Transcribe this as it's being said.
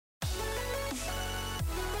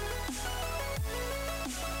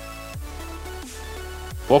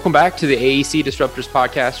Welcome back to the AEC Disruptors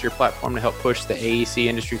Podcast, your platform to help push the AEC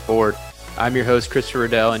industry forward. I'm your host, Christopher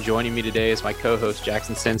Riddell, and joining me today is my co-host,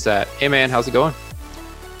 Jackson Sensat. Hey, man, how's it going?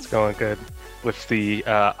 It's going good. With the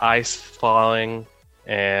ice falling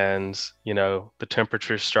and, the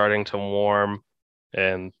temperature starting to warm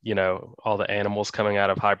and, all the animals coming out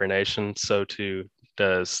of hibernation, so too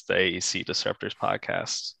does the AEC Disruptors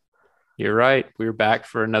Podcast. You're right. We're back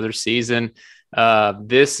for another season.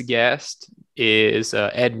 This guest is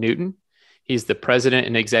Ed Newton. He's the president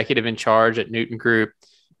and executive in charge at Newton Group.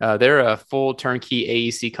 They're a full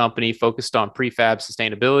turnkey AEC company focused on prefab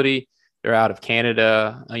sustainability. They're out of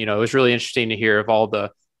Canada. It was really interesting to hear of all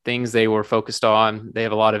the things they were focused on. They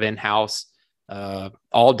have a lot of in-house,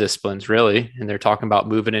 all disciplines really, and they're talking about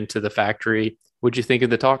moving into the factory. What'd you think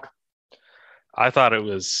of the talk? I thought it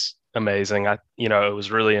was amazing. It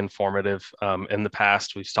was really informative. In the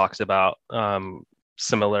past, we've talked about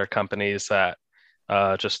similar companies that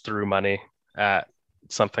just threw money at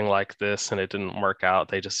something like this and it didn't work out.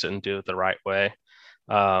 They just didn't do it the right way.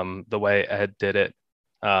 The way Ed did it,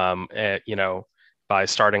 by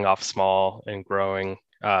starting off small and growing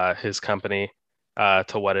his company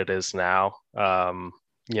to what it is now.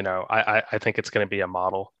 I think it's going to be a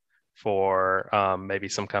model for maybe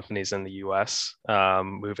some companies in the US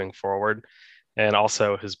moving forward. And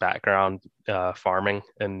also his background farming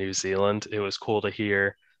in New Zealand. It was cool to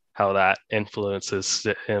hear how that influences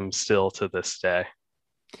him still to this day.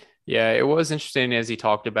 Yeah, it was interesting as he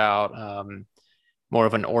talked about more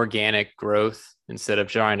of an organic growth instead of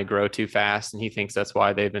trying to grow too fast. And he thinks that's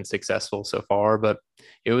why they've been successful so far. But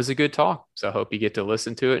it was a good talk. So I hope you get to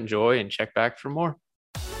listen to it, enjoy, and check back for more.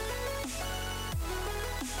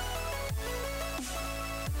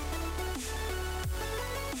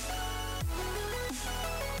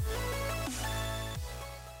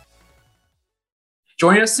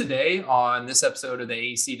 Joining us today on this episode of the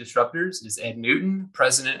AEC Disruptors is Ed Newton,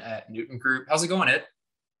 president at Newton Group. How's it going, Ed?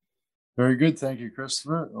 Very good. Thank you,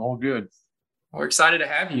 Christopher. All good. We're excited to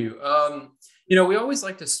have you. We always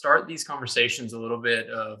like to start these conversations a little bit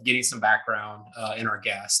of getting some background in our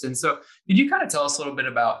guest. And so could you kind of tell us a little bit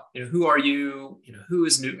about, who are you? Who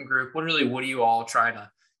is Newton Group? What are you all trying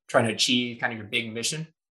to achieve, kind of your big mission?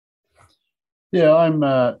 Yeah, I'm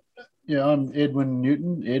Edwin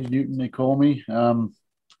Newton. Ed Newton, they call me.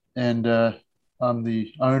 And I'm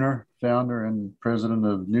the owner, founder, and president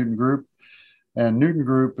of Newton Group. And Newton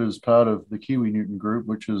Group is part of the Kiwi Newton Group,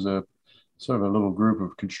 which is a sort of a little group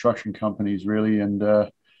of construction companies, really. And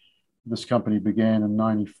this company began in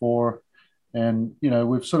 '94. And,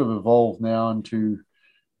 we've sort of evolved now into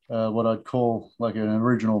what I'd call like an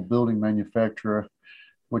original building manufacturer,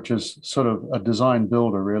 which is sort of a design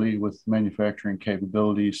builder, really, with manufacturing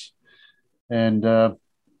capabilities. And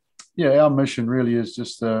our mission really is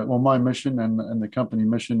just, my mission and the company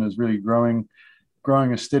mission is really growing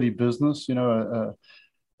a steady business,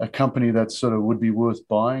 a company that sort of would be worth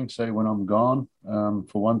buying, say, when I'm gone,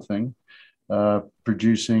 for one thing,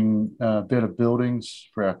 producing better buildings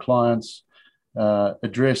for our clients,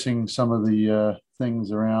 addressing some of the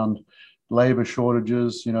things around labor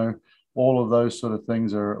shortages, all of those sort of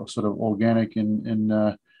things are sort of organic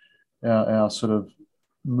in our sort of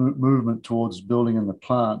movement towards building in the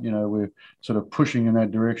plant. We're sort of pushing in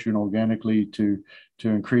that direction organically to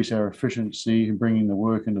increase our efficiency and bringing the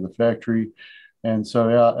work into the factory. And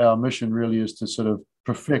so our mission really is to sort of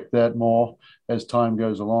perfect that more as time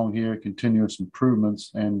goes along here, continuous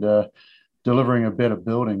improvements, and delivering a better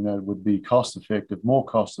building that would be more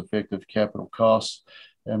cost effective capital costs,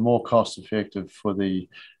 and more cost effective for the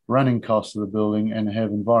running costs of the building, and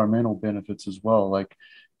have environmental benefits as well, like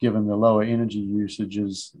given the lower energy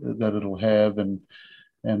usages that it'll have and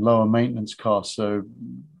lower maintenance costs. So,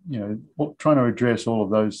 trying to address all of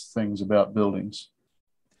those things about buildings.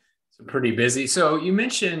 So pretty busy. So you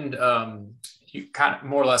mentioned you kind of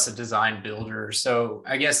more or less a design builder. So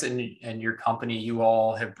I guess in your company, you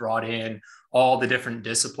all have brought in all the different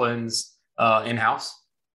disciplines in-house?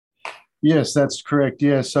 Yes, that's correct.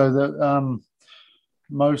 Yeah. So that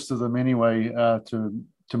most of them anyway, to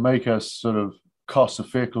make us sort of cost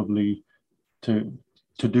effectively to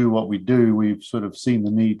do what we do, we've sort of seen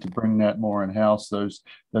the need to bring that more in-house, those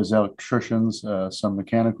electricians, some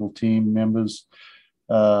mechanical team members,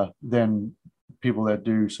 then people that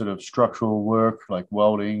do sort of structural work like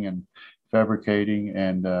welding and fabricating,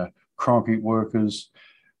 and concrete workers.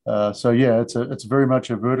 It's very much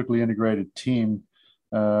a vertically integrated team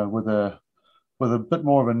with a bit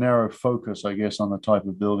more of a narrow focus, I guess, on the type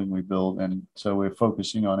of building we build. And so we're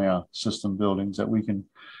focusing on our system buildings that we can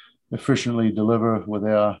efficiently deliver with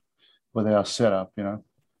our setup,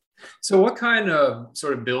 So what kind of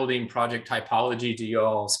sort of building project typology do you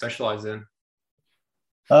all specialize in?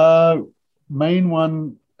 Main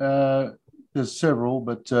one, there's several,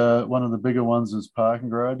 but one of the bigger ones is parking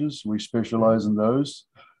garages. We specialize in those.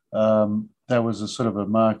 That was a sort of a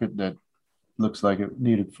market that looks like it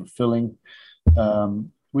needed fulfilling.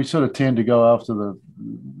 We sort of tend to go after the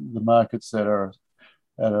markets that are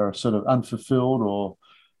sort of unfulfilled or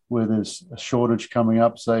where there's a shortage coming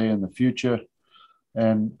up, say in the future,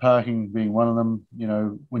 and parking being one of them. You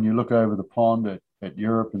know, when you look over the pond at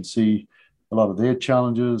Europe and see a lot of their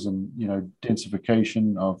challenges and, you know,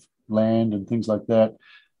 densification of land and things like that.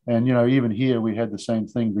 And, you know, even here we had the same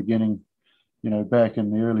thing beginning, you know, back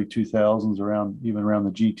in the early 2000s, even around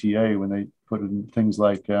the GTA, when they put in things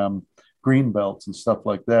like green belts and stuff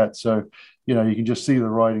like that. So, you know, you can just see the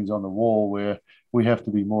writings on the wall where we have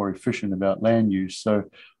to be more efficient about land use. So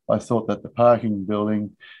I thought that the parking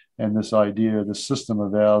building and this idea, this system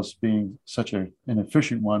of ours being such an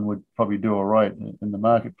efficient one would probably do all right in the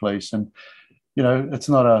marketplace. And, you know, it's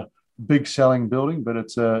not a big selling building, but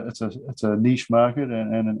it's a niche market,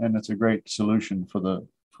 and it's a great solution for the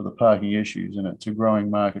parking issues, and it's a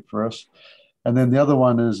growing market for us. And then the other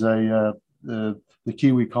one is the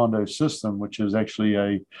Kiwi condo system, which is actually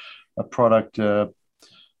a product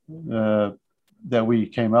that we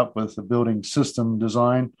came up with, a building system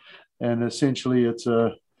design, and essentially it's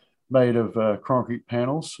made of concrete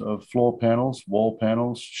panels, of floor panels, wall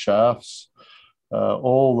panels, shafts,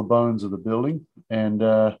 all the bones of the building, and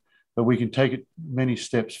but we can take it many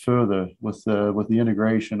steps further with the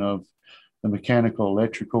integration of the mechanical,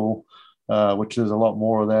 electrical, which there's a lot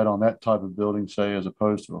more of that on that type of building, say, as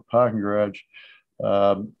opposed to a parking garage.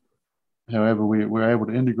 However, we're able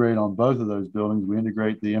to integrate on both of those buildings. We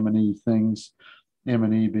integrate the M&E things,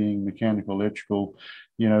 M&E being mechanical, electrical,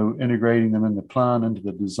 you know, integrating them in the plan, into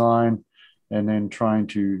the design, and then trying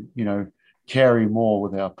to, you know, carry more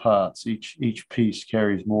with our parts. Each piece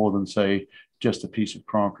carries more than, say, just a piece of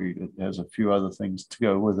concrete. It has a few other things to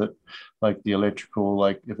go with it, like the electrical,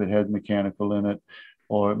 like if it had mechanical in it,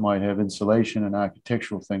 or it might have insulation and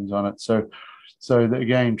architectural things on it. So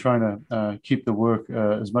again, trying to keep the work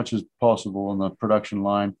as much as possible on the production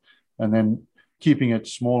line, and then keeping it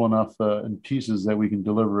small enough in pieces that we can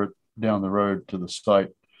deliver it down the road to the site.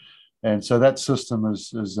 And so that system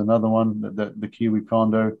is another one, that the Kiwi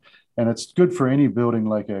condo, and it's good for any building,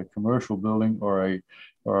 like a commercial building or a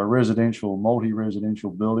residential,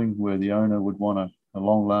 multi-residential building where the owner would want a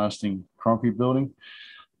long-lasting concrete building.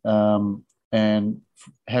 And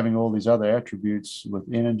having all these other attributes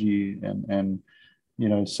with energy and you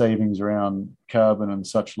know, savings around carbon and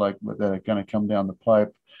such like that are going to come down the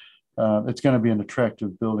pipe, it's going to be an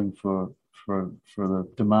attractive building for the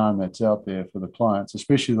demand that's out there for the clients,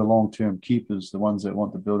 especially the long-term keepers, the ones that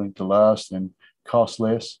want the building to last and cost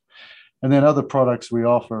less. And then other products we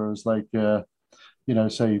offer is like, you know,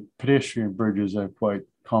 say pedestrian bridges are quite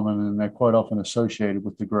common, and they're quite often associated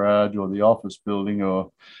with the garage or the office building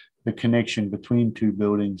or the connection between two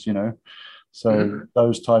buildings, you know. So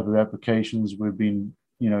those type of applications we've been,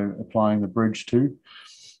 you know, applying the bridge to.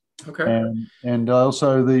 Okay. And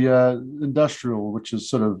also the industrial, which is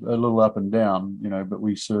sort of a little up and down, you know, but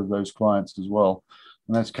we serve those clients as well.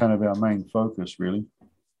 And that's kind of our main focus, really.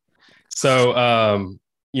 So,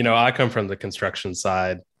 you know, I come from the construction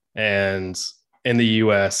side, and in the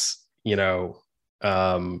US, you know,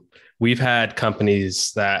 we've had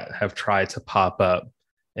companies that have tried to pop up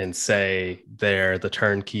and say they're the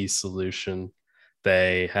turnkey solution.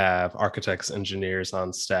 They have architects, engineers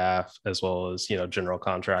on staff, as well as, you know, general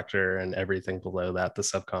contractor and everything below that, the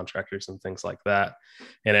subcontractors and things like that.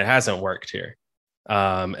 And it hasn't worked here.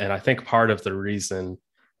 And I think part of the reason,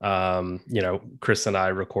 you know, Chris and I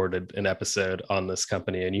recorded an episode on this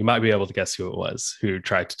company, and you might be able to guess who it was who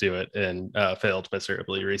tried to do it and failed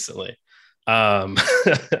miserably recently. I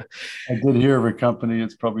did hear of a company.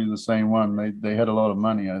 It's probably the same one. They had a lot of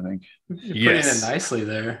money, I think. You're putting it nicely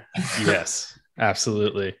there. Yes,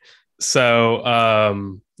 absolutely.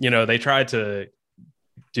 So, you know, they tried to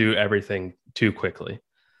do everything too quickly.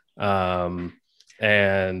 And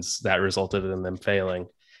that resulted in them failing.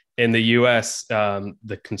 In the US,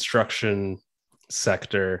 the construction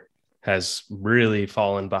sector has really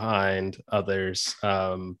fallen behind others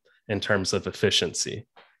in terms of efficiency.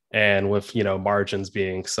 And with, you know, margins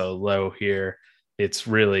being so low here, it's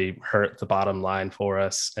really hurt the bottom line for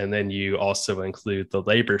us. And then you also include the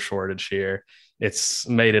labor shortage here. It's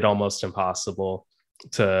made it almost impossible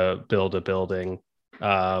to build a building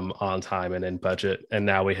on time and in budget. And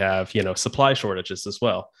now we have, you know, supply shortages as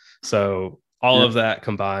well. So all of that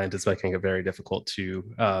combined is making it very difficult to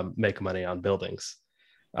make money on buildings.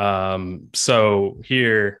 So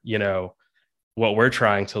here, what we're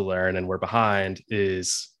trying to learn and we're behind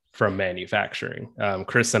is from manufacturing.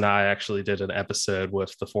 Chris and I actually did an episode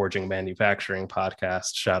with the Forging Manufacturing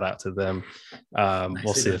podcast. Shout out to them.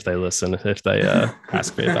 We'll see if they listen, if they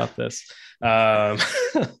ask me about this.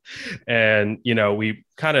 And, we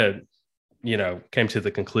kind of, came to the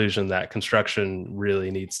conclusion that construction really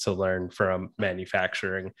needs to learn from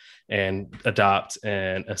manufacturing and adopt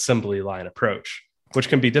an assembly line approach, which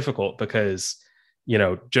can be difficult because,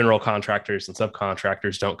 general contractors and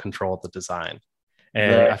subcontractors don't control the design.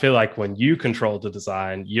 And I feel like when you control the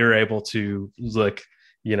design, you're able to look,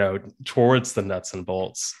 towards the nuts and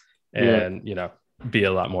bolts and, be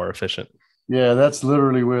a lot more efficient. Yeah, that's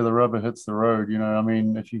literally where the rubber hits the road. I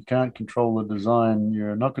mean, if you can't control the design,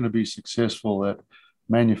 you're not going to be successful at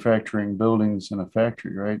manufacturing buildings in a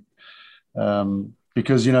factory, right?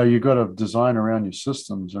 Because, you've got to design around your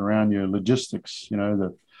systems, around your logistics,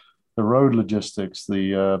 the road logistics,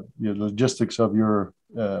 your logistics of your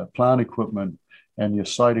plant equipment and your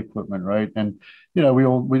site equipment, right? And we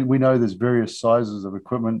know there's various sizes of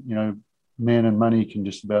equipment. Man and money can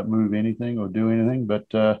just about move anything or do anything, but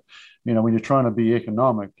when you're trying to be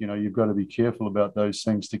economic, you've got to be careful about those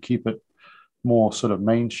things to keep it more sort of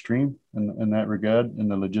mainstream in that regard, in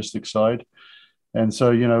the logistics side. And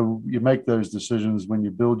so, you make those decisions when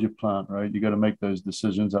you build your plant, right? You got to make those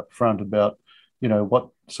decisions up front about what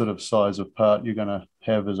sort of size of part you're going to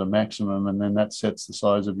have as a maximum. And then that sets the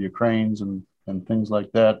size of your cranes and things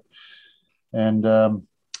like that. And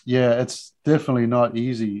it's definitely not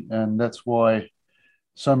easy. And that's why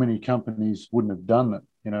so many companies wouldn't have done it,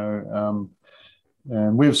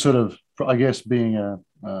 and we've sort of, I guess, being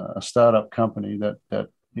a startup company that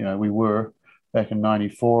we were back in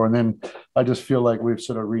 94. And then I just feel like we've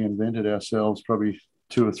sort of reinvented ourselves probably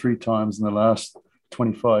 2 or 3 times in the last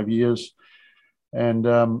 25 years. And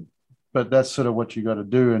but that's sort of what you got to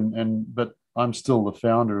do. But I'm still the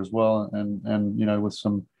founder as well, and with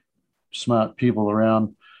some smart people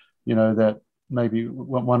around, that maybe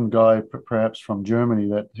one guy perhaps from Germany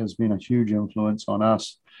that has been a huge influence on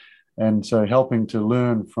us. And so helping to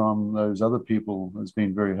learn from those other people has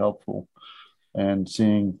been very helpful, and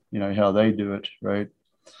seeing, how they do it, right?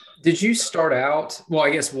 Did you start out, well,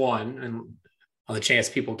 I guess one, and on the chance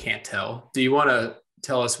people can't tell, do you want to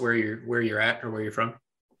tell us where you're at or where you're from?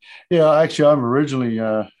 Yeah, actually, I'm originally,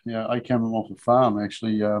 I came off a farm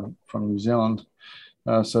actually from New Zealand.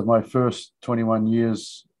 So my first 21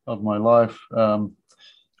 years of my life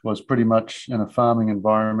was pretty much in a farming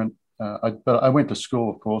environment. But I went to school,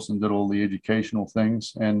 of course, and did all the educational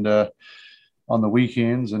things. And on the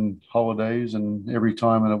weekends and holidays and every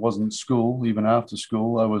time, and it wasn't school, even after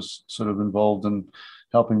school, I was sort of involved in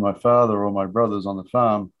helping my father or my brothers on the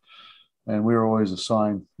farm. And we were always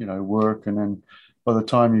assigned, work. And then by the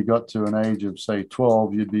time you got to an age of, say,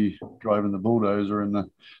 12, you'd be driving the bulldozer and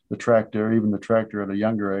the tractor, even the tractor at a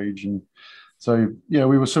younger age. And so, we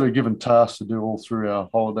were sort of given tasks to do all through our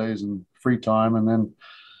holidays and free time. And then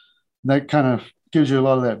that kind of gives you a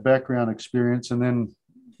lot of that background experience. And then,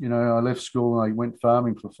 I left school and I went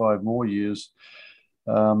farming for 5 more years.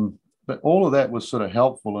 But all of that was sort of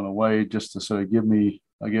helpful in a way, just to sort of give me,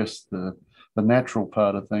 I guess, the natural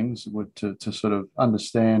part of things, to sort of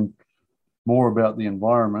understand more about the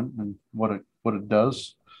environment and what it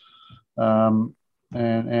does.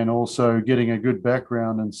 And also getting a good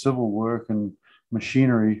background in civil work and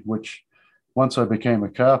machinery, which once I became a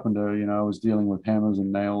carpenter, I was dealing with hammers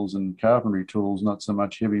and nails and carpentry tools, not so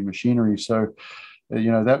much heavy machinery. So,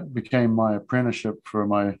 that became my apprenticeship for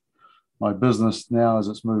my business now as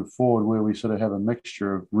it's moved forward, where we sort of have a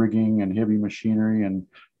mixture of rigging and heavy machinery and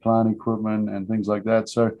plant equipment and things like that.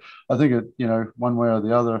 So I think it, one way or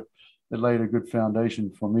the other, it laid a good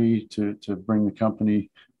foundation for me to bring the company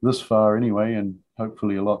this far anyway, and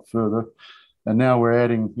hopefully a lot further. And now we're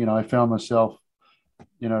adding, I found myself,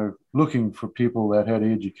 looking for people that had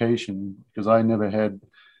education, because I never had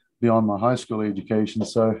beyond my high school education.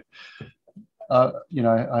 So, I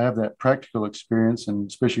have that practical experience, and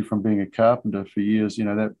especially from being a carpenter for years,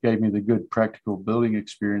 that gave me the good practical building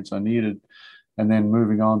experience I needed. And then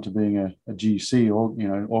moving on to being a GC, or,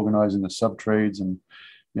 organizing the sub-trades and,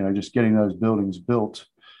 just getting those buildings built.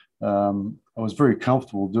 I was very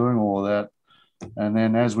comfortable doing all of that. And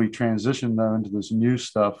then as we transition though into this new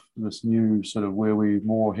stuff, this new sort of where we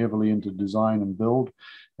more heavily into design and build,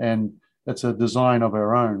 and it's a design of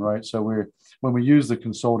our own, right? So when we use the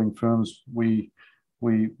consulting firms, we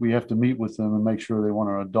have to meet with them and make sure they want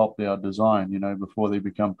to adopt our design, before they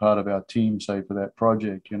become part of our team, say for that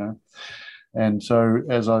project, And so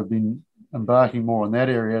as I've been embarking more in that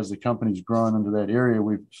area. As the company's grown into that area,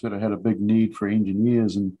 we've sort of had a big need for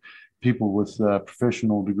engineers and people with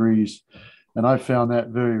professional degrees. And I found that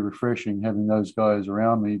very refreshing, having those guys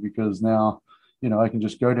around me, because now, I can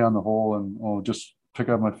just go down the hall or just pick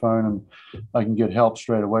up my phone and I can get help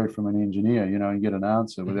straight away from an engineer, and get an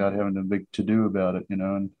answer without having a big to do about it,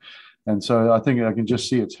 and so I think I can just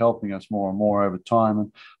see it's helping us more and more over time.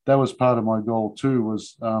 And that was part of my goal too,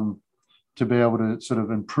 was to be able to sort of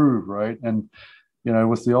improve, right? And,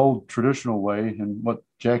 with the old traditional way, and what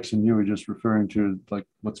Jackson, you were just referring to, like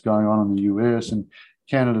what's going on in the US, and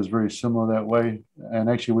Canada is very similar that way. And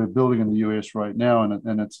actually we're building in the US right now,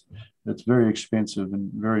 and it's very expensive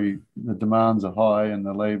and the demands are high and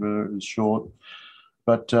the labor is short.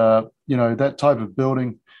 But, that type of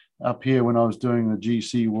building up here, when I was doing the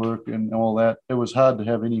GC work and all that, it was hard to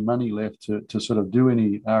have any money left to sort of do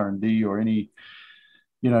any R&D or any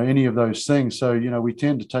of those things. So, we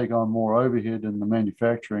tend to take on more overhead in the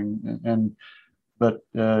manufacturing, but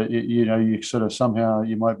you sort of somehow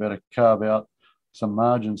you might better carve out some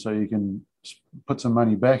margin so you can put some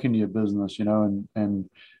money back into your business, and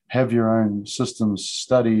have your own systems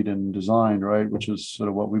studied and designed, right? Which is sort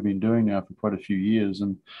of what we've been doing now for quite a few years.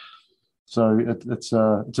 And so it's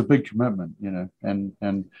a big commitment,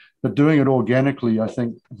 but doing it organically, I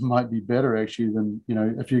think, might be better actually than,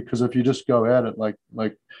 if you just go at it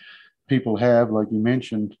like people have, like you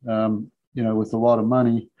mentioned, with a lot of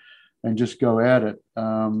money and just go at it.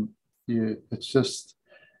 It's just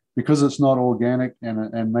because it's not organic,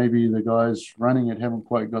 and maybe the guys running it haven't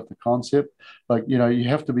quite got the concept. Like, you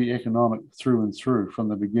have to be economic through and through from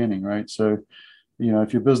the beginning, right? So,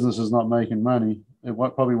 if your business is not making money, it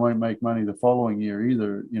probably won't make money the following year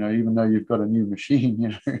either, even though you've got a new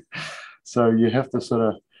machine, So you have to sort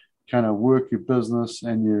of kind of work your business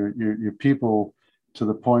and your people to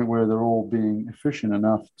the point where they're all being efficient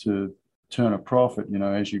enough to turn a profit,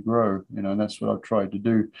 as you grow, and that's what I've tried to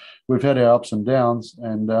do. We've had our ups and downs,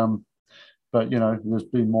 and but there's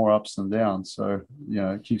been more ups than downs, so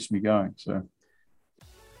it keeps me going. So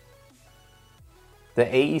the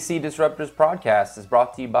AEC Disruptors podcast is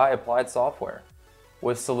brought to you by Applied Software.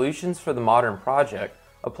 With solutions for the modern project,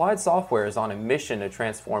 Applied Software is on a mission to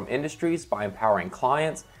transform industries by empowering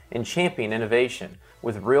clients and champion innovation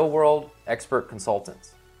with real-world expert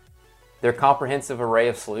consultants. Their comprehensive array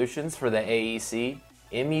of solutions for the AEC,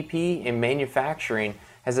 MEP, and manufacturing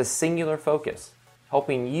has a singular focus,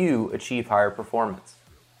 helping you achieve higher performance.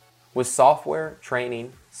 With software,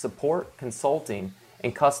 training, support, consulting,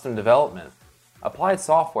 and custom development, Applied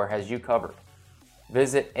Software has you covered.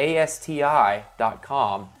 Visit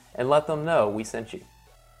ASTI.com and let them know we sent you.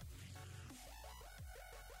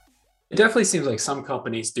 It definitely seems like some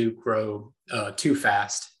companies do grow too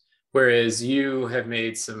fast, whereas you have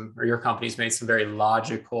your company's made some very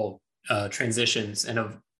logical transitions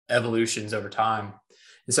and evolutions over time.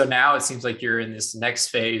 And so now it seems like you're in this next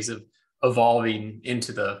phase of evolving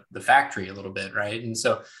into the factory a little bit, right? And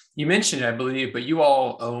so you mentioned, I believe, but you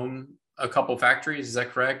all own a couple factories, is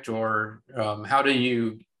that correct? Or how are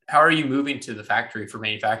you moving to the factory for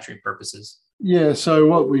manufacturing purposes? Yeah, so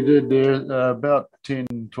what we did there about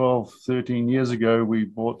 10, 12, 13 years ago, we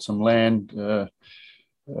bought some land in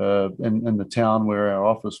the town where our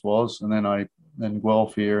office was, and then in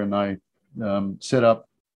Guelph here, and I set up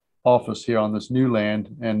office here on this new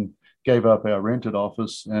land and gave up our rented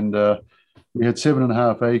office. And we had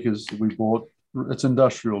 7.5 acres that we bought. It's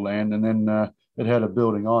industrial land, and then it had a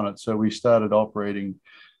building on it. So we started operating,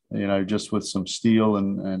 just with some steel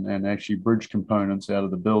and actually bridge components out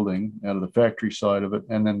of the building, out of the factory side of it.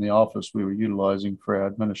 And then the office we were utilizing for our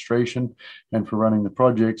administration and for running the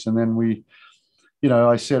projects. And then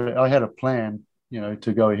I had a plan,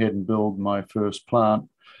 to go ahead and build my first plant.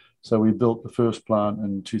 So we built the first plant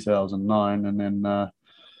in 2009. And then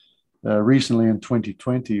recently in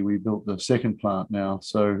 2020, we built the second plant now,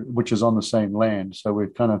 which is on the same land. So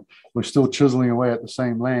we're still chiseling away at the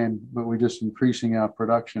same land, but we're just increasing our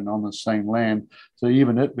production on the same land. So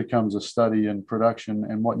even it becomes a study in production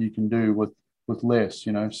and what you can do with less,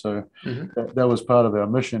 So that was part of our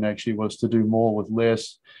mission, actually, was to do more with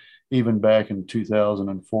less, even back in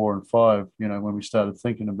 2004 and 5, when we started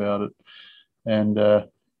thinking about it. And,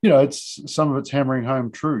 some of it's hammering home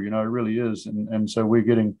true, it really is. And so we're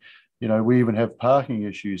getting, we even have parking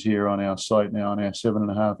issues here on our site now, on our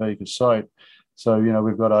 7.5 acre site. So,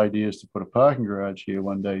 we've got ideas to put a parking garage here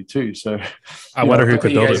one day too. So I wonder who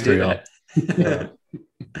could build it for you. Yeah.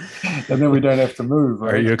 And then we don't have to move.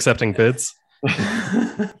 Right? Are you accepting bids?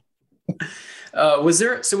 Was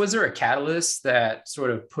there a catalyst that sort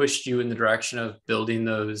of pushed you in the direction of building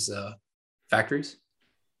those factories?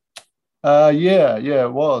 Yeah,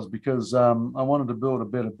 it was because I wanted to build a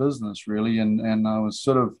better business really, and I was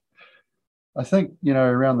sort of, I think,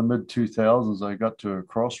 around the mid 2000s, I got to a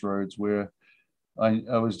crossroads where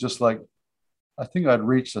I was just like, I think I'd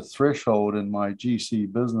reached a threshold in my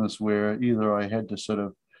GC business where either I had to sort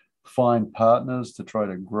of find partners to try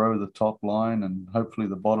to grow the top line and hopefully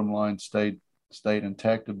the bottom line stayed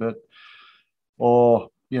intact a bit, or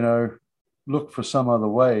look for some other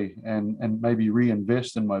way and maybe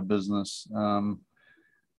reinvest in my business.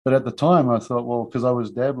 But at the time, I thought, well, because I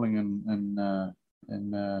was dabbling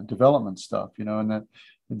in development stuff, and that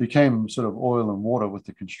it became sort of oil and water with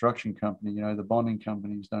the construction company. The bonding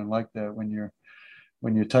companies don't like that when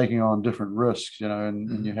you're taking on different risks,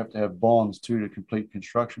 and you have to have bonds too to complete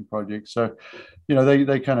construction projects. So,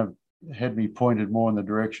 they kind of had me pointed more in the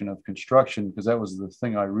direction of construction because that was the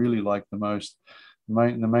thing I really liked the most. The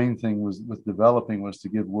main thing was with developing was to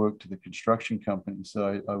give work to the construction company.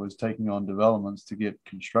 So I was taking on developments to get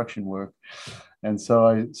construction work. And so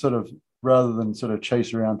I sort of, rather than sort of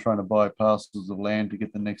chase around trying to buy parcels of land to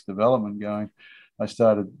get the next development going, I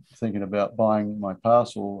started thinking about buying my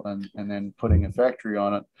parcel and then putting a factory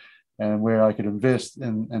on it, and where I could invest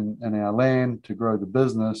in our land to grow the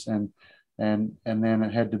business. And then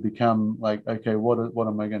it had to become like, okay, what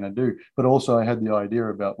am I going to do? But also I had the idea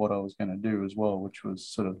about what I was going to do as well, which was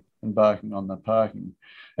sort of embarking on the parking.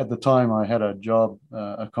 At the time, I had a job,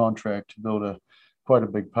 a contract to build quite a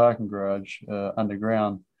big parking garage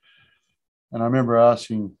underground. And I remember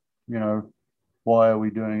asking, why are we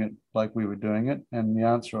doing it like we were doing it? And the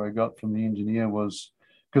answer I got from the engineer was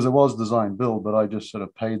because it was design build, but I just sort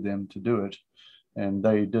of paid them to do it. And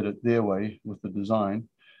they did it their way with the design.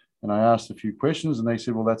 And I asked a few questions and they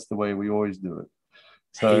said, well, that's the way we always do it.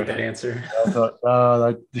 So I hate that answer. I thought,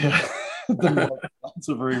 didn't like the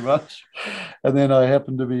answer very much. And then I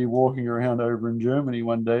happened to be walking around over in Germany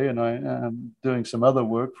one day, and I am doing some other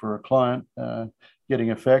work for a client,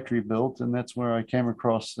 getting a factory built. And that's where I came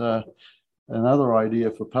across another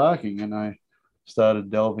idea for parking. And I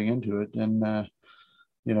started delving into it. And,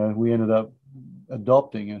 we ended up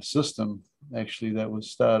adopting a system actually that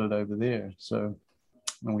was started over there. So,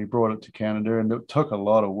 and we brought it to Canada, and it took a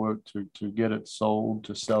lot of work to get it sold,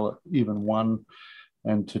 to sell it even one,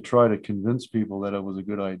 and to try to convince people that it was a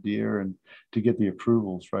good idea and to get the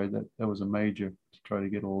approvals, right? That was a major to try to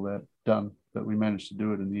get all that done, but we managed to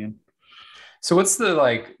do it in the end. So what's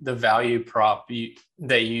the value prop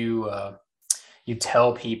that you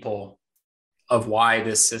tell people of why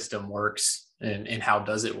this system works and how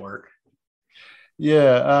does it work?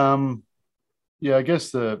 Yeah. I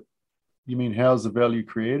guess you mean how's the value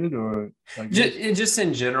created, or just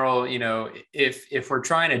in general, if we're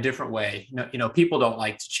trying a different way, people don't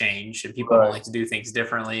like to change and people don't like to do things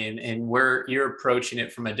differently, and where you're approaching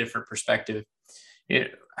it from a different perspective,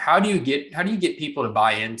 how do you get people to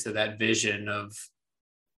buy into that vision of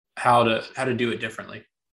how to do it differently?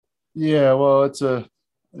 Yeah, well, it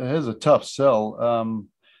has a tough sell.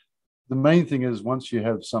 The main thing is once you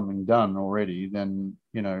have something done already, then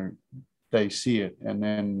they see it. And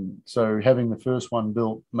then, so having the first one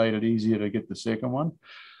built made it easier to get the second one.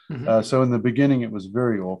 Mm-hmm. So in the beginning, it was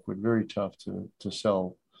very awkward, very tough to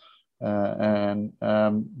sell. But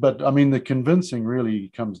I mean, the convincing really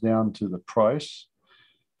comes down to the price.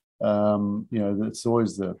 It's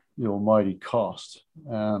always the almighty cost.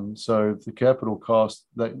 So if the capital cost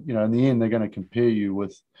that, in the end, they're going to compare you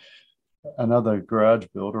with another garage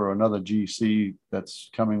builder or another GC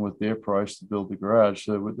that's coming with their price to build the garage.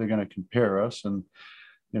 So they're going to compare us, and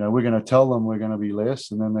we're going to tell them we're going to be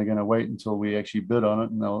less, and then they're going to wait until we actually bid on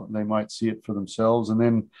it, and they might see it for themselves, and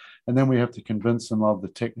then we have to convince them of the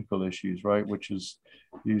technical issues, right? Which is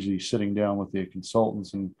usually sitting down with their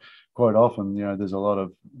consultants, and quite often there's a lot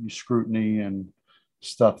of scrutiny and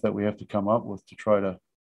stuff that we have to come up with to try to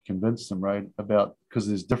convince them, right, about, because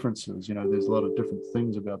there's differences, there's a lot of different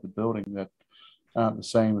things about the building that aren't the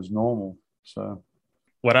same as normal. So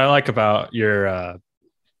what I like about your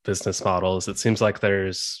business model is it seems like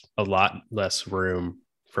there's a lot less room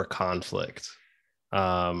for conflict.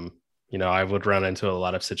 I would run into a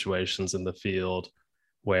lot of situations in the field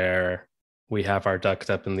where we have our duct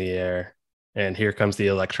up in the air and here comes the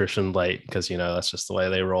electrician late because that's just the way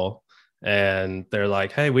they roll. And they're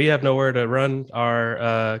like, hey, we have nowhere to run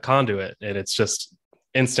our conduit. And it's just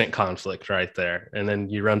instant conflict right there. And then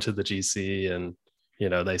you run to the GC and,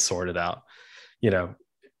 they sort it out.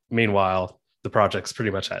 Meanwhile, the project's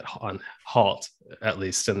pretty much on halt, at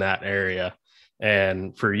least in that area.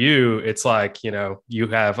 And for you, it's like, you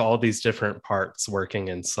have all these different parts working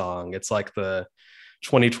in song. It's like the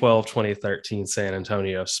 2012, 2013 San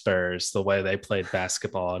Antonio Spurs, the way they played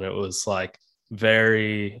basketball. And it was like,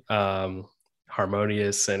 very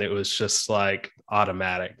harmonious, and it was just like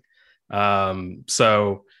automatic.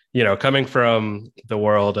 So, coming from the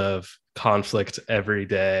world of conflict every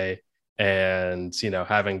day and,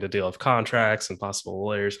 having to deal with contracts and possible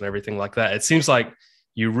lawyers and everything like that, it seems like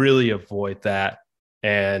you really avoid that.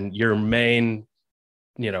 And your main,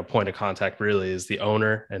 point of contact really is the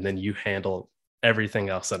owner, and then you handle everything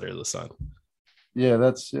else under the sun. Yeah,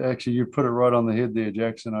 that's actually, you put it right on the head there,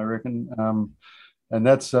 Jackson, I reckon. And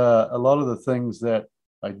that's a lot of the things that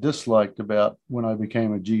I disliked about when I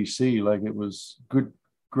became a GC. Like, it was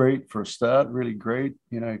great for a start, really great,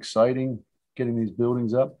 exciting, getting these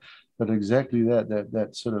buildings up. But exactly that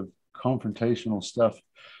sort of confrontational stuff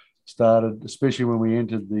started, especially when we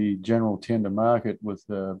entered the general tender market with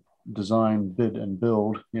design, bid, and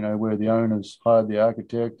build, where the owners hired the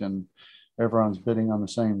architect and everyone's bidding on the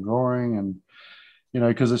same drawing. And,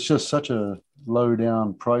 because it's just such a low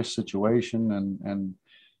down price situation, and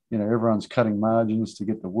everyone's cutting margins to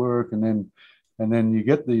get the work. And then you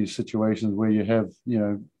get these situations where you have,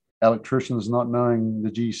 electricians not knowing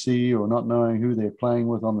the GC or not knowing who they're playing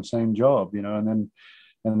with on the same job, and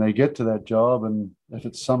they get to that job, and if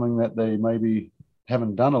it's something that they maybe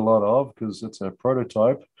haven't done a lot of because it's a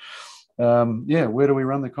prototype, where do we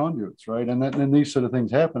run the conduits, right? And then these sort of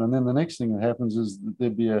things happen. And then the next thing that happens is that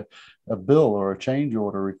there'd be a bill or a change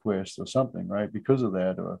order request or something, right? Because of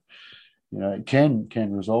that, or, it can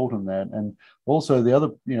result in that. And also the other,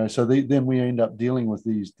 then we end up dealing with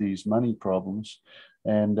these money problems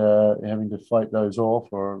and having to fight those off,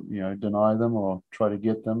 or, deny them or try to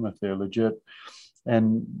get them if they're legit.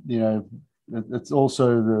 And, it's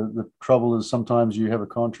also the trouble is sometimes you have a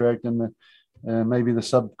contract and maybe the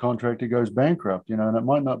subcontractor goes bankrupt, and it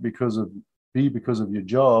might not be because of your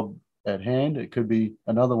job at hand. It could be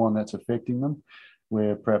another one that's affecting them,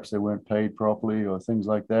 where perhaps they weren't paid properly or things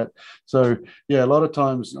like that. So yeah, a lot of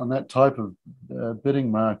times on that type of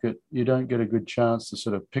bidding market, you don't get a good chance to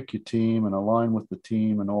sort of pick your team and align with the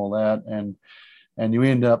team and all that. And you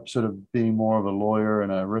end up sort of being more of a lawyer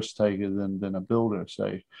and a risk taker than a builder.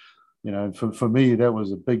 So, for me, that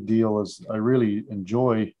was a big deal, as I really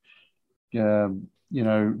enjoy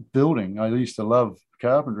building. I used to love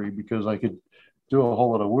carpentry because I could do a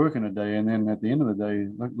whole lot of work in a day, and then at the end of the day,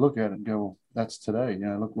 look at it and go, well, that's today.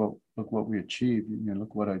 Look what we achieved.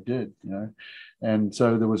 Look what I did. And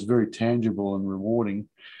so there was very tangible and rewarding.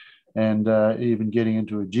 And even getting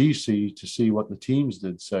into a GC to see what the teams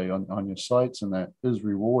did, say on your sites, and that is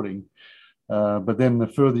rewarding. But then the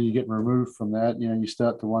further you get removed from that, you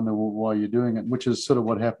start to wonder, well, why you're doing it, which is sort of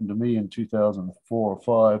what happened to me in 2004 or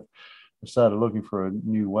 5. I started looking for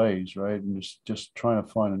new ways, right? And just trying to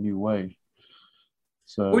find a new way.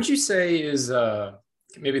 So what would you say is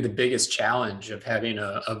maybe the biggest challenge of having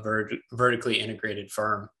a vertically integrated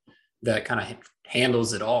firm that kind of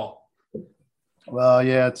handles it all? Well,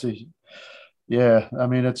 yeah, I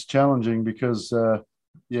mean, it's challenging because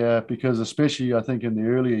especially I think in the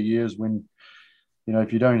earlier years when,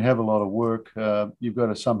 if you don't have a lot of work, you've got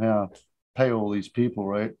to somehow pay all these people,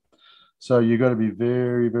 right? So you've got to be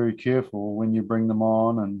very, very careful when you bring them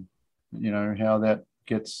on, and, how that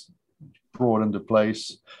gets brought into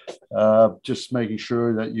place. Just making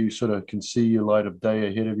sure that you sort of can see your light of day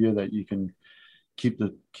ahead of you, that you can keep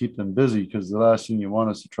them busy, because the last thing you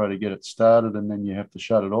want is to try to get it started and then you have to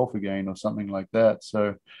shut it off again or something like that.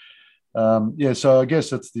 So so I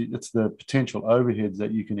guess it's the potential overheads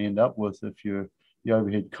that you can end up with if the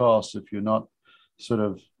overhead costs, if you're not sort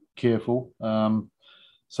of careful.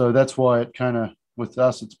 So that's why it kind of, with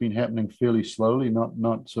us, it's been happening fairly slowly,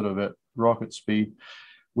 not sort of at rocket speed.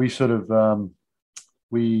 We sort of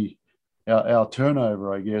our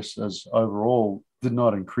turnover, I guess, as overall did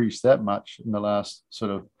not increase that much in the last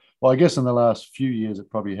I guess in the last few years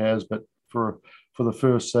it probably has, but for the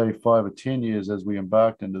first, say, 5 or 10 years as we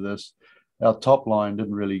embarked into this, our top line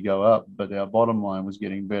didn't really go up, but our bottom line was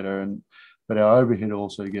getting better, but our overhead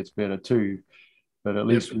also gets better too. But at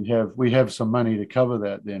least we have some money to cover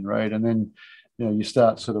that then, right? And then, you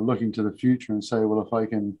start sort of looking to the future and say, well, if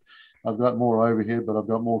I've got more overhead, but I've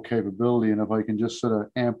got more capability, and if I can just sort of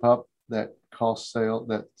amp up that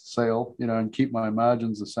sale, and keep my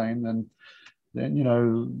margins the same, then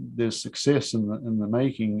there's success in the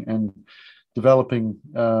making, and developing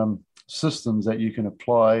systems that you can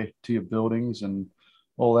apply to your buildings and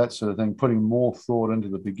all that sort of thing, putting more thought into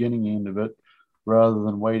the beginning end of it rather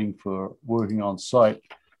than waiting for working on site.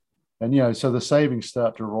 And, so the savings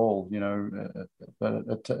start to roll, but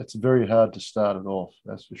it's very hard to start it off.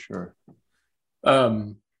 That's for sure.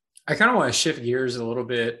 I kind of want to shift gears a little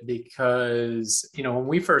bit because, when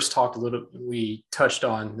we first talked we touched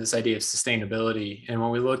on this idea of sustainability. And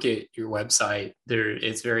when we look at your website,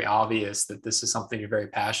 it's very obvious that this is something you're very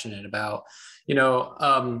passionate about.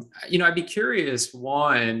 I'd be curious,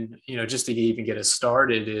 one, just to even get us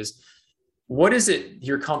started is, what is it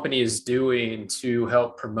your company is doing to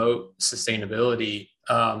help promote sustainability?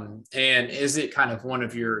 And is it kind of one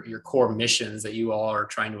of your core missions that you all are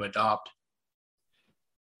trying to adopt?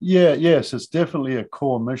 Yes, it's definitely a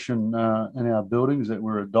core mission in our buildings that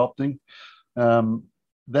we're adopting. Um,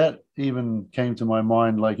 that even came to my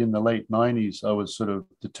mind like in the late 90s. I was sort of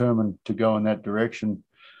determined to go in that direction,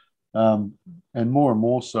 and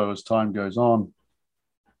more so as time goes on.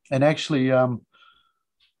 And actually,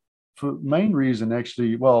 for main reason,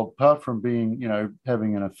 actually, well, apart from being,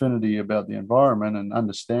 having an affinity about the environment and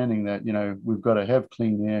understanding that, we've got to have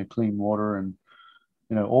clean air, clean water, and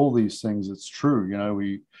all these things. It's true.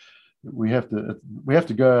 We have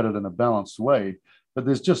to go at it in a balanced way, but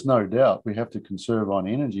there's just no doubt we have to conserve on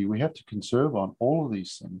energy. We have to conserve on all of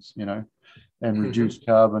these things, and reduce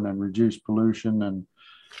carbon and reduce pollution and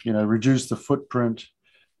reduce the footprint,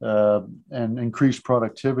 and increase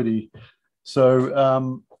productivity.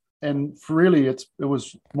 So and really it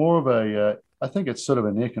was more of a I think it's sort of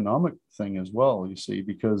an economic thing as well, you see,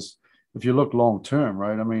 because if you look long term,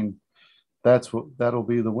 right, I mean, that'll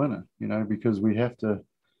be the winner, because we have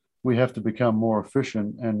to become more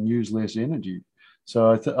efficient and use less energy.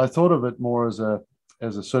 So I thought of it more as a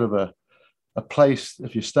sort of a place.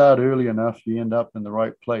 If you start early enough, you end up in the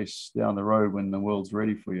right place down the road when the world's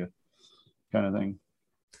ready for you, kind of thing.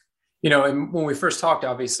 And when we first talked,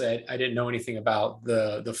 obviously, I didn't know anything about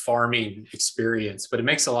the farming experience, but it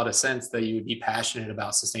makes a lot of sense that you would be passionate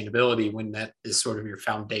about sustainability when that is sort of your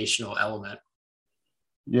foundational element.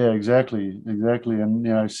 Yeah, exactly.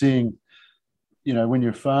 And seeing, when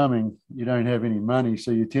you're farming, you don't have any money,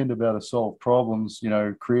 so you tend to be able to solve problems,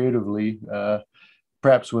 creatively,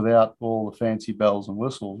 perhaps without all the fancy bells and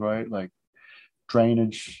whistles, right? Like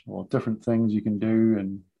drainage or different things you can do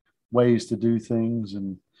and ways to do things.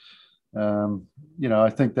 And I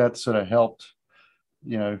think that sort of helped.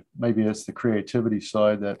 Maybe it's the creativity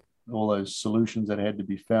side that all those solutions that had to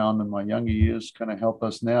be found in my younger years kind of help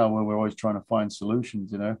us now, where we're always trying to find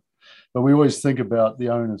solutions. But we always think about the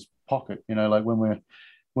owner's pocket. Like when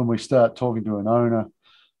we start talking to an owner,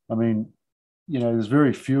 I mean, there's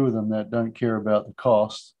very few of them that don't care about the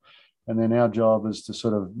cost. And then our job is to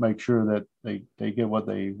sort of make sure that they get what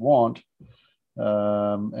they want,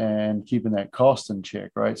 and keeping that cost in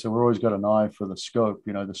check, right? So we're always got an eye for the scope,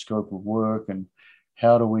 the scope of work, and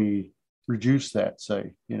how do we reduce that,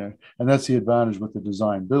 say, and that's the advantage with the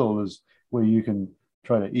design build, is where you can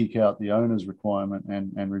try to eke out the owner's requirement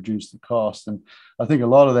and reduce the cost. And I think a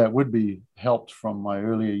lot of that would be helped from my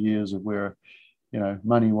earlier years of where,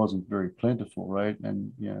 money wasn't very plentiful, right?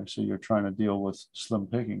 And, so you're trying to deal with slim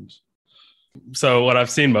pickings. So what I've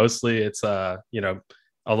seen mostly, it's, a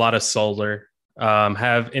lot of solar.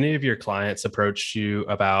 Have any of your clients approached you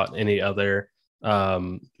about any other,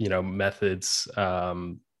 methods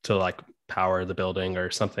to like power the building, or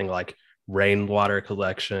something like rainwater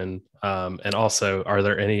collection? And also, are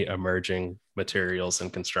there any emerging materials in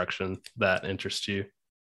construction that interest you?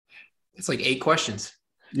 It's like 8 questions.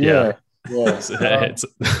 Yeah. It's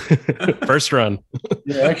first run.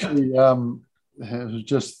 Yeah, actually, it was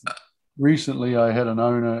just recently I had an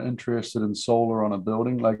owner interested in solar on a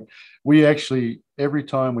building. Like, we actually, every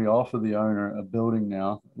time we offer the owner a building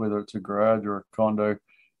now, whether it's a garage or a condo,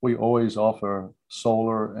 we always offer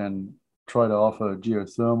solar and try to offer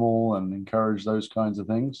geothermal and encourage those kinds of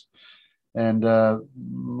things. And a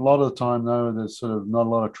lot of the time, though, there's sort of not a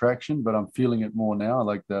lot of traction, but I'm feeling it more now.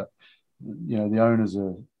 Like the owners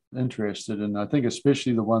are interested, and I think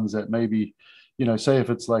especially the ones that maybe, say if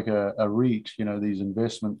it's like a REIT, these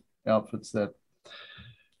investment outfits that,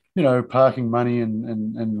 parking money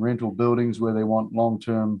in rental buildings where they want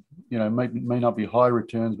long-term, may not be high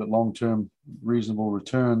returns, but long-term reasonable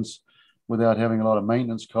returns without having a lot of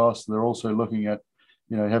maintenance costs. They're also looking at,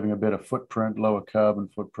 having a better footprint, lower carbon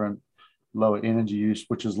footprint, lower energy use,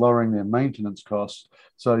 which is lowering their maintenance costs.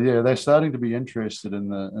 So yeah, they're starting to be interested in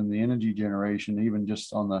the energy generation, even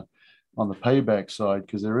just on the payback side,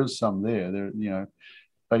 because there is some there. There,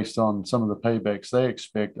 based on some of the paybacks they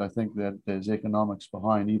expect, I think that there's economics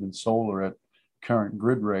behind even solar at current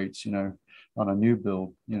grid rates, on a new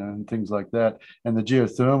build, and things like that. And the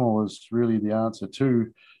geothermal is really the answer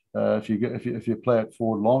too. If you play it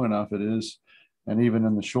forward long enough, it is. And even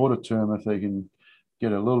in the shorter term, if they can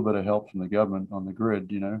get a little bit of help from the government on the grid,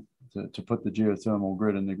 to put the geothermal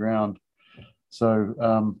grid in the ground.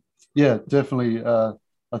 So yeah, definitely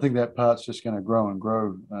I think that part's just going to grow and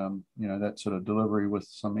grow. That sort of delivery with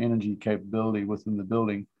some energy capability within the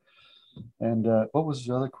building. And what was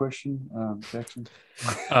the other question, Jackson?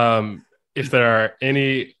 If there are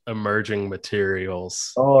any emerging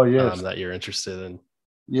materials yes. that you're interested in.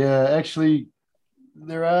 Yeah, actually,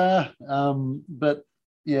 there are. But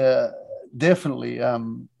yeah, definitely.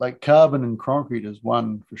 Like carbon and concrete is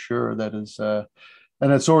one for sure. That is, and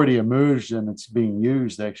it's already emerged and it's being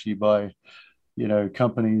used actually by,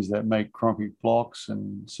 companies that make concrete blocks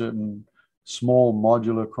and certain small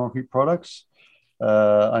modular concrete products.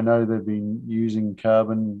 I know they've been using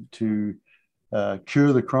carbon to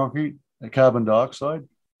cure the concrete, carbon dioxide.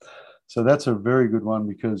 So that's a very good one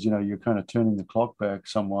because, you're kind of turning the clock back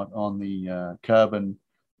somewhat on the carbon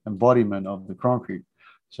embodiment of the concrete.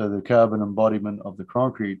 So the carbon embodiment of the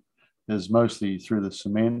concrete is mostly through the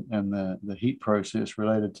cement and the heat process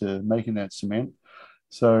related to making that cement.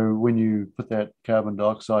 So when you put that carbon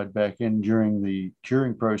dioxide back in during the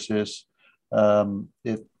curing process,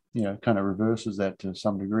 it kind of reverses that to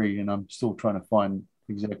some degree. And I'm still trying to find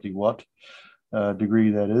exactly what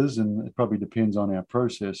degree that is, and it probably depends on our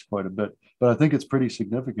process quite a bit. But I think it's pretty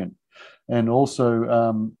significant. And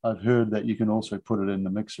also, I've heard that you can also put it in the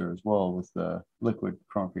mixer as well with liquid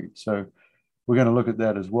concrete. So we're going to look at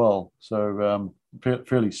that as well. So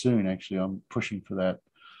fairly soon, actually, I'm pushing for that.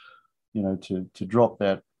 To drop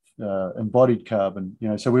that embodied carbon.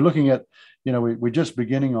 So we're looking at, we're just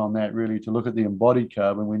beginning on that really to look at the embodied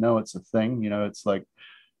carbon. We know it's a thing. It's like,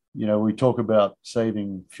 we talk about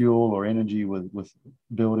saving fuel or energy with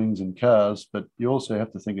buildings and cars, but you also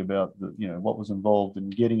have to think about what was involved in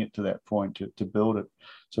getting it to that point to build it.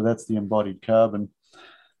 So that's the embodied carbon,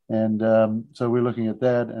 and so we're looking at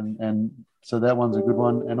that, and so that one's a good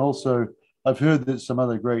one. And also, I've heard there's some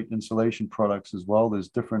other great insulation products as well. There's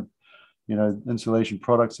different insulation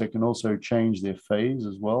products that can also change their phase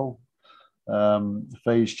as well,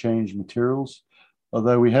 phase change materials.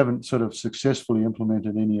 Although we haven't sort of successfully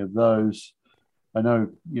implemented any of those, I know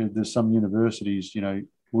there's some universities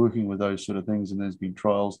working with those sort of things, and there's been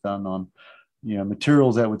trials done on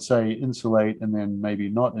materials that would say insulate and then maybe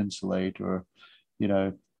not insulate, or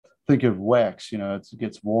think of wax. It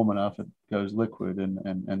gets warm enough it goes liquid,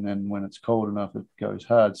 and then when it's cold enough it goes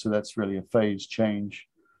hard. So that's really a phase change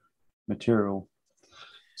material.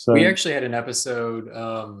 So we actually had an episode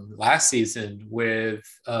last season with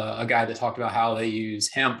a guy that talked about how they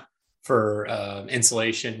use hemp for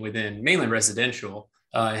insulation within mainly residential.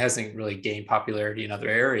 It hasn't really gained popularity in other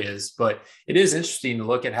areas, but it is interesting to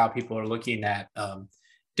look at how people are looking at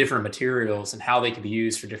different materials and how they could be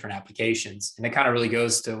used for different applications. And it kind of really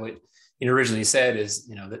goes to what you originally said is,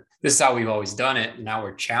 that this is how we've always done it. And now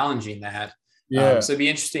we're challenging that. Yeah. So it'd be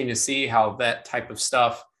interesting to see how that type of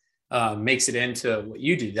stuff makes it into what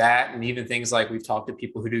you do, that, and even things like we've talked to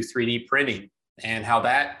people who do 3D printing and how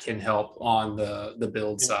that can help on the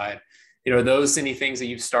build side. Are those any things that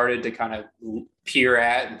you've started to kind of peer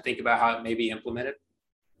at and think about how it may be implemented?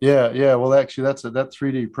 Yeah. Well, actually, that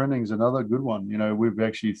 3D printing is another good one. We've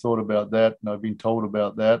actually thought about that, and I've been told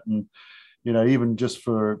about that, and even just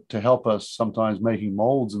to help us sometimes making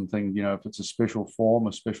molds and things. If it's a special form,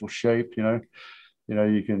 a special shape,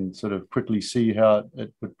 you can sort of quickly see how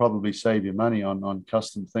it would probably save you money on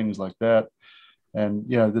custom things like that. And,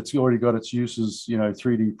 that's already got its uses,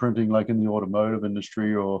 3D printing, like in the automotive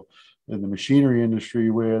industry or in the machinery industry,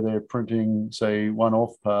 where they're printing, say,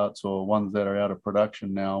 one-off parts or ones that are out of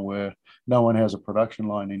production now, where no one has a production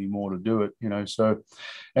line anymore to do it, So,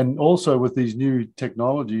 and also with these new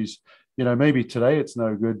technologies, maybe today it's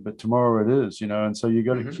no good, but tomorrow it is, and so you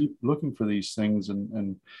got to keep looking for these things.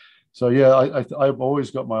 And so, yeah, I've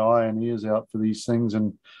always got my eye and ears out for these things.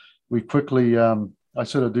 And we quickly, I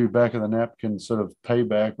sort of do back of the napkin sort of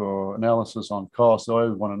payback or analysis on cost. I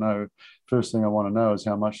always want to know, first thing I want to know is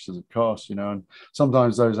how much does it cost, and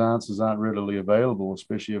sometimes those answers aren't readily available,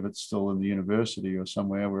 especially if it's still in the university or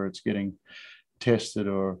somewhere where it's getting tested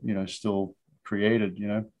or, still created,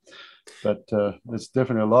 But there's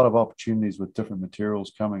definitely a lot of opportunities with different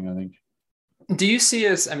materials coming, I think. Do you see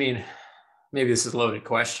us, maybe this is a loaded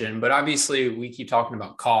question, but obviously we keep talking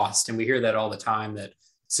about cost and we hear that all the time, that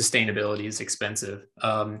sustainability is expensive.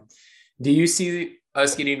 Do you see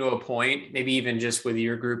us getting to a point, maybe even just with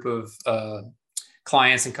your group of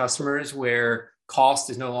clients and customers, where cost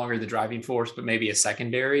is no longer the driving force, but maybe a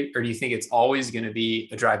secondary? Or do you think it's always going to be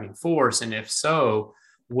a driving force? And if so,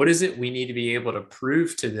 what is it we need to be able to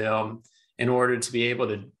prove to them in order to be able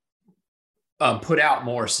to put out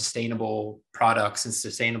more sustainable products and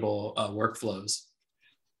sustainable workflows?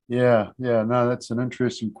 Yeah, no, that's an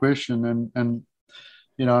interesting question, and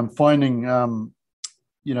I'm finding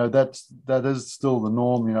that is still the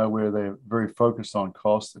norm, where they're very focused on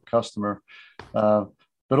cost, the customer.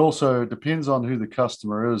 But also it depends on who the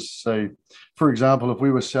customer is. Say, for example, if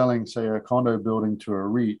we were selling, say, a condo building to a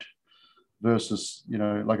REIT versus,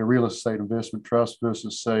 like a real estate investment trust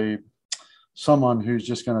versus, say, someone who's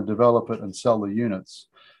just going to develop it and sell the units.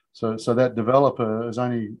 So that developer is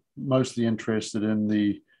only mostly interested in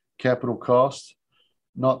the capital cost,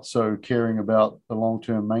 not so caring about the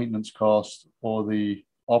long-term maintenance cost or the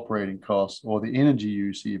operating costs or the energy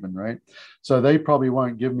use even, right? So they probably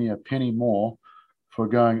won't give me a penny more for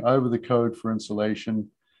going over the code for insulation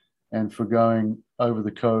and for going over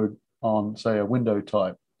the code on, say, a window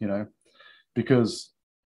type, because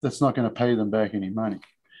that's not going to pay them back any money.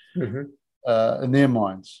 In their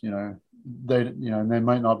minds, they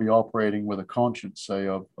might not be operating with a conscience, say,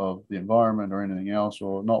 of the environment or anything else,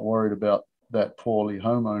 or not worried about that poorly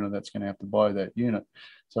homeowner that's going to have to buy that unit.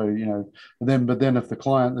 So, but then if the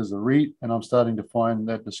client is a REIT, and I'm starting to find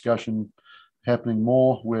that discussion happening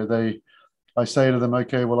more, where I say to them,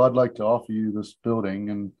 okay, well, I'd like to offer you this building,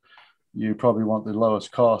 and you probably want the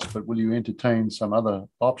lowest cost, but will you entertain some other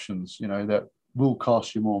options, that will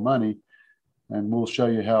cost you more money, and we'll show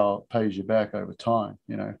you how it pays you back over time,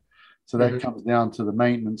 So that comes down to the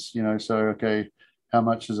maintenance, so, okay, how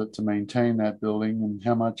much is it to maintain that building, and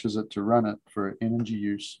how much is it to run it for energy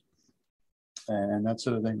use and that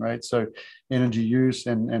sort of thing, right? So energy use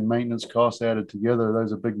and maintenance costs added together,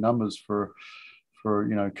 those are big numbers for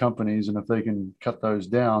companies. And if they can cut those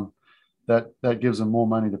down, that gives them more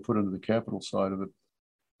money to put into the capital side of it.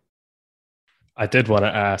 I did want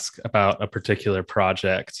to ask about a particular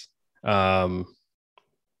project. This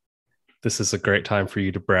is a great time for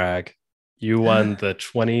you to brag. You won the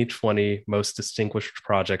 2020 Most Distinguished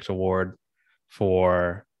Project Award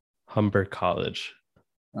for Humber College.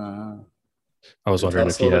 I was wondering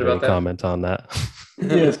if you had any comment on that.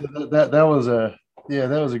 Yes, that was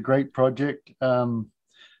a great project.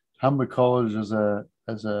 Humber College is a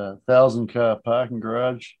 1,000-car parking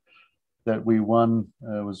garage that we won.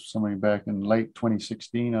 It was something back in late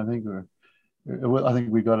 2016, I think, or I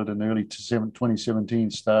think we got it in early 2017.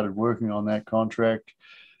 Started working on that contract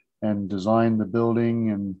and designed the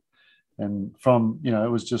building, and from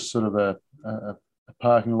it was just sort of a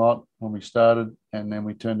parking lot when we started, and then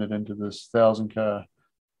we turned it into this 1,000-car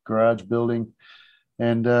garage building.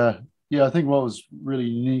 And I think what was really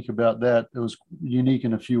unique about that, it was unique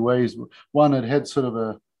in a few ways. One, it had sort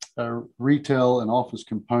of a retail and office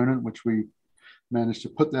component, which we managed to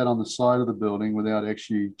put that on the side of the building without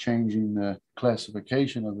actually changing the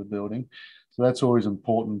classification of the building. So that's always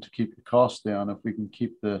important to keep the costs down. If we can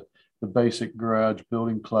keep the basic garage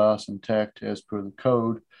building class intact as per the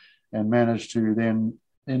code, and manage to then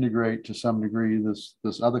integrate to some degree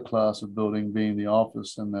this other class of building, being the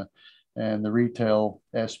office and the retail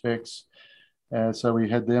aspects. So we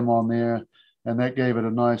had them on there, and that gave it a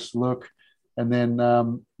nice look. And then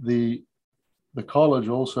the college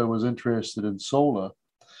also was interested in solar,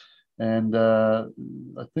 and I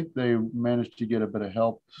think they managed to get a bit of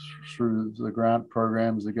help through the grant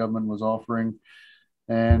programs the government was offering.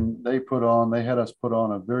 And they had us put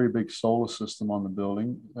on a very big solar system on the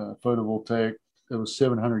building, photovoltaic. It was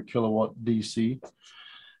 700 kilowatt DC,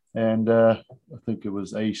 and I think it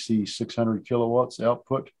was AC 600 kilowatts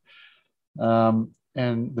output. And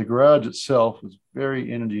the garage itself was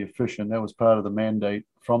very energy efficient. That was part of the mandate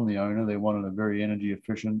from the owner. They wanted a very energy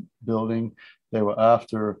efficient building. They were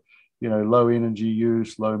after, low energy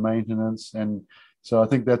use, low maintenance. And so I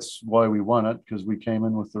think that's why we won it, because we came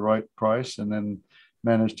in with the right price, and then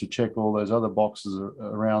managed to check all those other boxes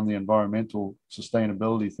around the environmental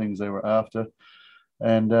sustainability things they were after.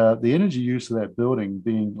 And the energy use of that building,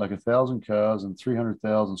 being like 1,000 cars and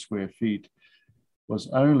 300,000 square feet, was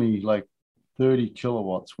only like 30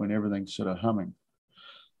 kilowatts when everything's sort of humming.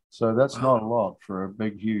 So that's not a lot for a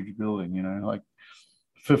big, huge building, like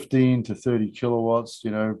 15 to 30 kilowatts,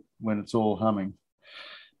 when it's all humming.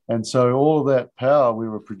 And so all of that power we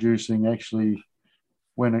were producing actually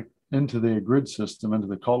went into their grid system, into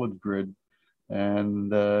the college grid. And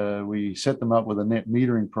we set them up with a net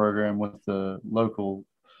metering program with the local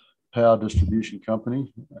power distribution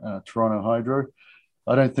company, Toronto Hydro.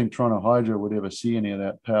 I don't think Toronto Hydro would ever see any of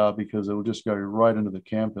that power, because it would just go right into the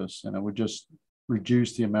campus, and it would just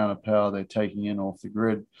reduce the amount of power they're taking in off the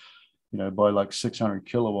grid, by like 600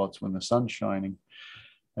 kilowatts when the sun's shining.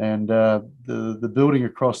 And the building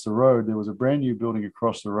across the road, there was a brand new building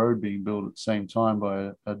across the road being built at the same time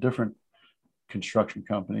by a different construction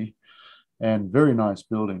company, and very nice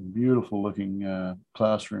building, beautiful looking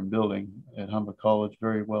classroom building at Humber College,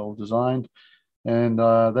 very well designed. And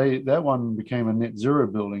that one became a net zero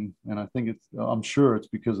building, and I'm sure it's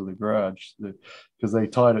because of the garage, because they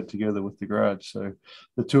tied it together with the garage. So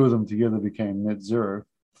the two of them together became net zero.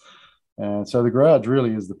 And so the garage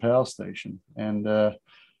really is the power station, and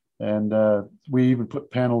we even put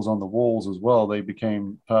panels on the walls as well. They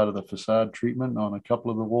became part of the facade treatment on a couple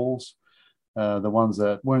of the walls, the ones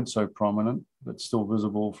that weren't so prominent but still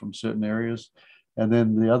visible from certain areas. And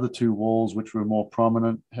then the other two walls, which were more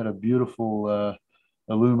prominent, had a beautiful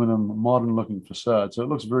aluminum, modern-looking facade. So it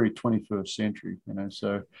looks very 21st century,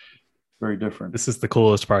 so very different. This is the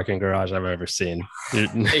coolest parking garage I've ever seen.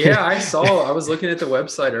 Yeah, I was looking at the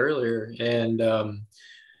website earlier, and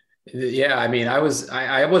yeah, I mean, I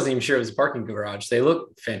wasn't even sure it was a parking garage. They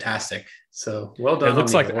look fantastic. So well done. It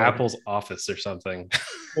looks like Apple's office or something.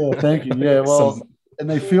 Oh, thank you. Yeah, well, and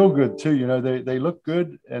they feel good too. They look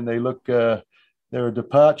good, and they look. They're a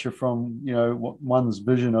departure from one's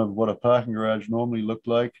vision of what a parking garage normally looked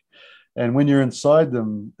like, and when you're inside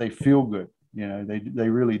them, they feel good. They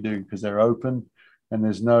really do, because they're open, and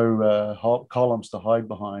there's no columns to hide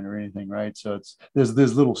behind or anything, right? So there's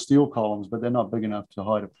little steel columns, but they're not big enough to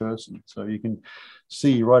hide a person, so you can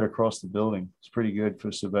see right across the building. It's pretty good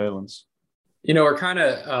for surveillance. We're kind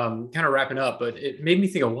of wrapping up, but it made me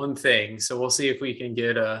think of one thing. So we'll see if we can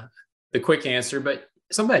get the quick answer. But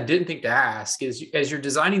something I didn't think to ask is, as you're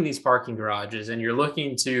designing these parking garages and you're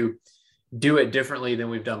looking to do it differently than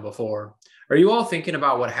we've done before, are you all thinking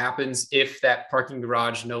about what happens if that parking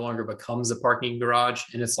garage no longer becomes a parking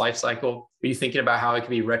garage in its life cycle? Are you thinking about how it could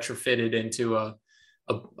be retrofitted into a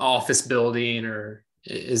office building, or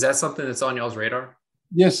is that something that's on y'all's radar?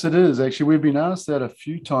 Yes, it is. Actually, we've been asked that a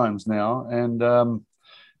few times now, and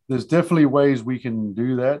there's definitely ways we can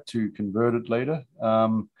do that to convert it later.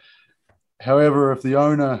 However, if the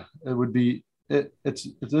owner, it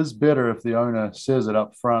is better if the owner says it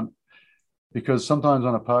up front, because sometimes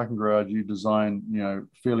on a parking garage you design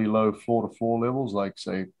fairly low floor to floor levels, like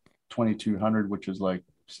say 2200, which is like,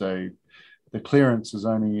 say, the clearance is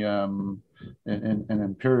only an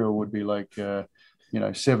Imperial would be like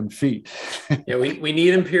 7 feet. Yeah, we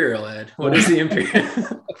need Imperial, Ed. What is the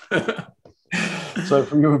Imperial? So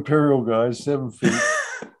for you Imperial guys, 7 feet,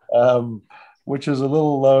 which is a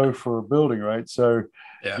little low for a building, right? So,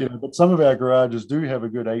 yeah. But some of our garages do have a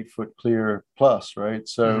good 8-foot clear plus, right?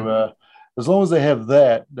 So as long as they have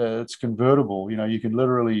that, it's convertible.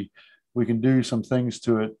 We can do some things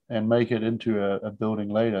to it and make it into a building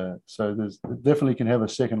later. So it definitely can have a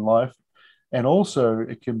second life. And also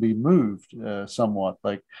it can be moved somewhat,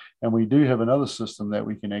 and we do have another system that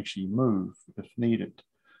we can actually move if needed.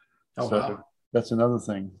 Oh, so wow. That's another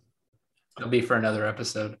thing. It'll be for another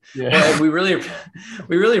episode. Yeah. Well, we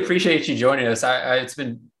really appreciate you joining us. It's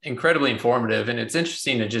been incredibly informative, and it's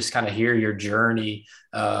interesting to just kind of hear your journey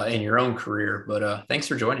in your own career. But thanks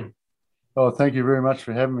for joining. Oh, thank you very much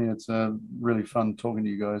for having me. It's really fun talking to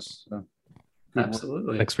you guys. So,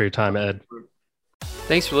 absolutely. Thanks for your time, Ed.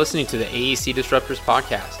 Thanks for listening to the AEC Disruptors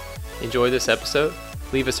podcast. Enjoy this episode?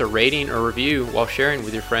 Leave us a rating or review while sharing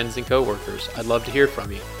with your friends and coworkers. I'd love to hear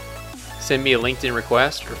from you. Send me a LinkedIn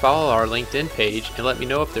request or follow our LinkedIn page and let me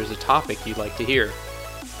know if there's a topic you'd like to hear.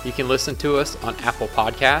 You can listen to us on Apple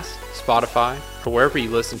Podcasts, Spotify, or wherever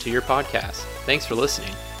you listen to your podcasts. Thanks for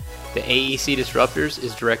listening. The AEC Disruptors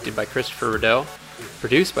is directed by Christopher Riddell,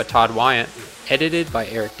 produced by Todd Wyant, edited by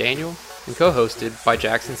Eric Daniel, and co-hosted by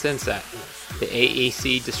Jackson Sensat. The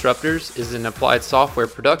AEC Disruptors is an Applied Software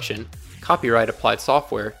production, copyright Applied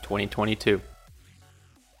Software 2022.